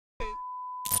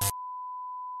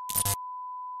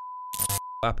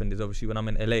What happened is obviously when I'm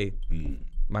in LA,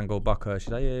 man go buck her. She's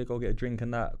like, yeah, go get a drink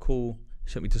and that. Cool.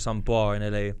 She took me to some bar in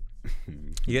LA.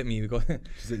 You get me? We got.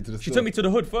 She took me to the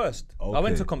hood first. Okay. I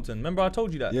went to Compton. Remember I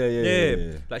told you that?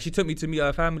 Yeah. Like she took me to meet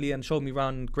her family and showed me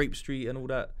around Grape Street and all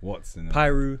that. What's in it?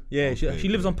 Piru. Yeah, okay, she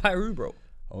lives on Piru, bro.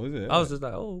 Oh, is it? I was just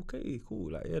like, oh, okay,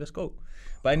 cool. Like, yeah, let's go.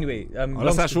 But anyway,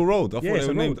 that's actual road. I thought they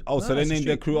were named. Oh, so they named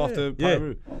their crew after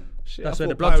Piru. Shit, that's where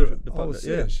the bloods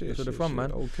are. Shit, so they're from,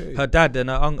 man. Okay. Her dad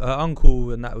and her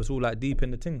uncle and that was all like deep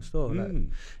in the thing still. Like,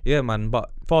 yeah, man.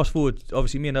 But fast forward,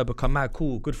 obviously me and her become mad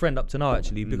cool. Good friend up to now,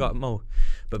 actually. Big up Mo.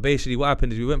 But basically what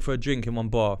happened is we went for a drink in one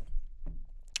bar.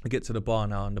 I get to the bar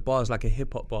now, and the bar's like a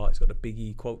hip hop bar. It's got the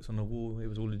Biggie quotes on the wall. It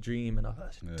was all a dream, and I was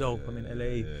like, dope. I'm in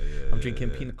LA. I'm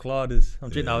drinking pina coladas. I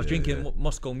was drinking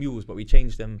Moscow Mules, but we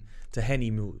changed them to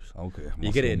Henny Mules. Okay,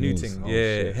 you get it, new thing.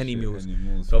 Oh, Henny Mules.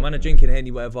 So I'm drinking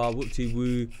Henny, whatever. Whoopty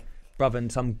woo, brother,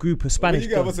 and some group of Spanish.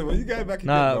 When you go back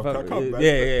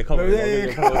again, come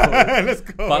on. Let's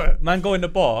go. But man, go in the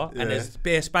bar, and there's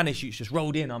bare Spanish youths just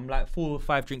rolled in. I'm like 4 or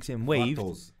 5 drinks in, waved.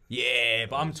 Yeah,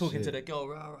 but I'm talking to the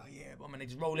girl, and they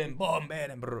just roll in, bomb,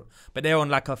 man, but they're on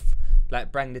like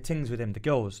bring the things with them, the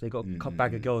girls. They got a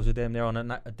bag of girls with them. They're on a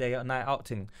night out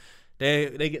thing.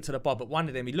 They get to the bar, but one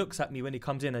of them, he looks at me when he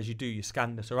comes in, as you do, you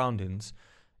scan the surroundings,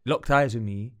 locked eyes with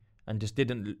me, and just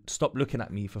didn't stop looking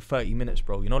at me for 30 minutes,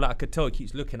 bro. You know, like I could tell he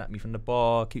keeps looking at me from the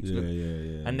bar,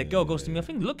 and the girl goes to me, I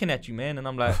think looking at you, man, and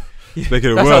I'm like, that's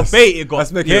making it that's worse. How bait it got.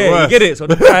 That's making it worse. You get it? So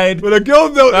the pride, when the girl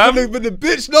when the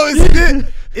bitch noticed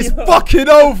it, it's fucking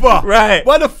over. Right.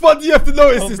 Why the fuck do you have to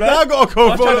notice this? Now I gotta go.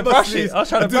 I was trying to brush it. I was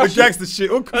trying to brush the gangster shit.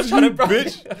 I was trying to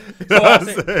brush it.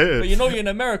 But you know you're in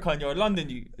America and you're in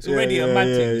London. It's already a mad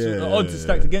thing. So the odds are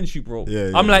stacked against you, bro.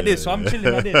 I'm like this, so I'm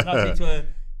chilling like this. And I say to her,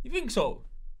 "You think so?"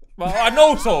 Well, I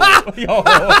know so. Yo,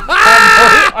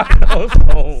 I know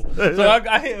so. So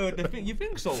I hit her with the thing. You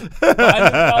think so? But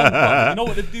you know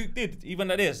what the dude did? Even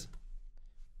like this.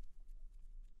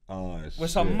 Oh,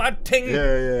 with some mad thing.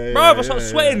 Bro, I started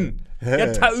sweating. He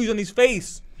had tattoos on his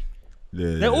face.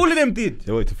 All of them did.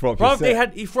 They went to front. Bro,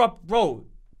 bro.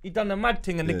 He done the mad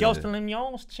thing, and the girl's telling him,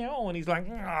 yo, chill, and he's like,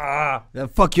 ah. Yeah,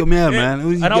 fuck your man, man.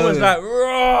 And I was like,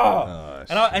 raw.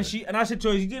 And I said to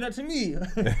her, you did that to me.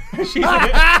 she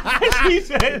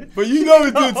said, but you know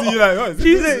it's doing to you, like, oh,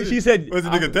 she said, was the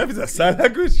nigga deaf? Is that sign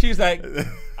language? She's like,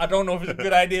 I don't know if it's a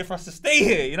good idea for us to stay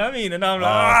here. You know what I mean? And I'm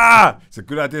like, it's a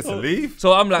good idea to leave.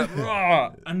 So I'm like,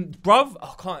 raw. And bruv,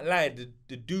 I can't lie,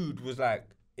 the dude was like,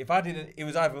 if I didn't, it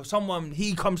was either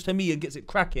he comes to me and gets it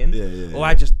cracking, or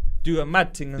I just do a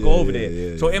mad thing and go over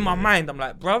there. So in my mind, I'm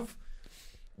like, bruv,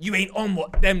 you ain't on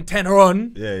what them 10 are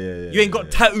on. You ain't got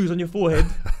tattoos on your forehead.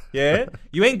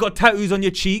 You ain't got tattoos on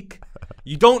your cheek.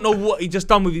 You don't know what he just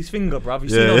done with his finger, bruv. You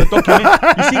seen that on the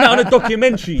documentary. You seen that on a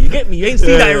documentary. You get me? You ain't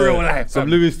seen that in real life. Some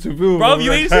Louis Taville, bruv.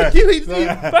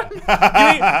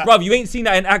 You ain't seen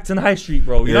that in Acton High Street,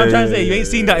 bro. You know what I'm trying to say? You ain't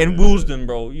seen that in Woolsden,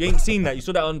 bro. You ain't seen that. You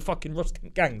saw that on fucking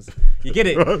Ruskin Gangs. You get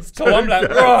it? So I'm like,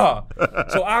 bruh.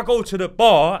 So I go to the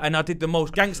bar and I did the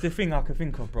most gangster thing I could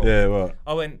think of, bro. Yeah, what?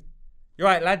 I went, you're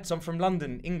right, lads. I'm from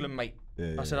London, England, mate.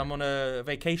 I said, I'm on a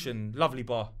vacation, lovely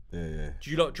bar. Do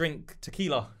you lot drink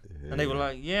tequila? And they were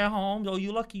like, yeah, Holmes, oh,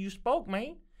 you lucky you spoke,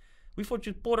 mate. We thought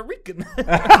you was Puerto Rican. And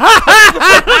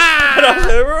I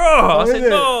said, bro. I said,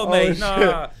 no, mate, nah.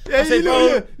 Yeah, I said,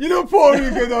 you know Puerto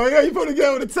Rican, though. Yeah, you probably get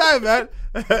all the time, man.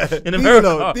 In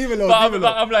America.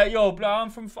 But I'm like, yo, blah,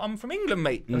 I'm from England,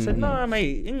 mate. I said, nah,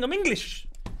 mate, I'm English.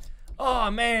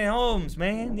 Oh man, Holmes,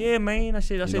 man, yeah, man. I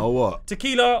said, you know what?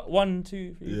 Tequila, 1,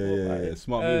 2, 3, 4, 5.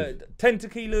 Smart move. 10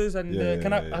 tequilas, and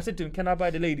I said to him, can I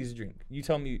buy the ladies a drink? You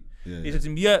tell me. He said to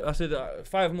me, yeah. I said,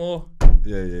 5 more.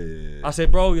 I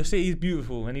said, bro, your city's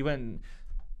beautiful, and he went,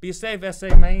 be safe,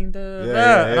 SA, man. And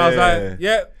I was like,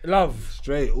 yeah, love.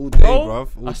 Straight all day, bruv.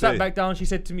 I sat back down. She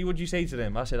said to me, what'd you say to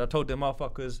them? I said, I told them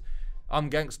motherfuckers, I'm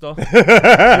gangster.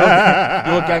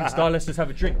 You're gangster. Let's just have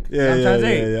a drink.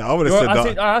 Yeah. I would have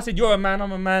said that. I said, you're a man.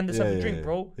 I'm a man. Let's have a drink,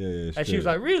 bro. And she was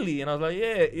like, really? And I was like,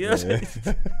 yeah.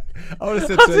 I would have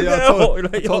said to her,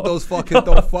 I told those fucking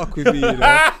don't fuck with me. You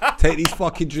know? Take these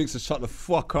fucking drinks and shut the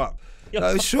fuck up.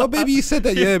 Sure, baby, you said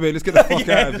that. Yeah, man. Let's get the fuck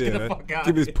out of here, man.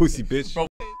 Give me this pussy, bitch.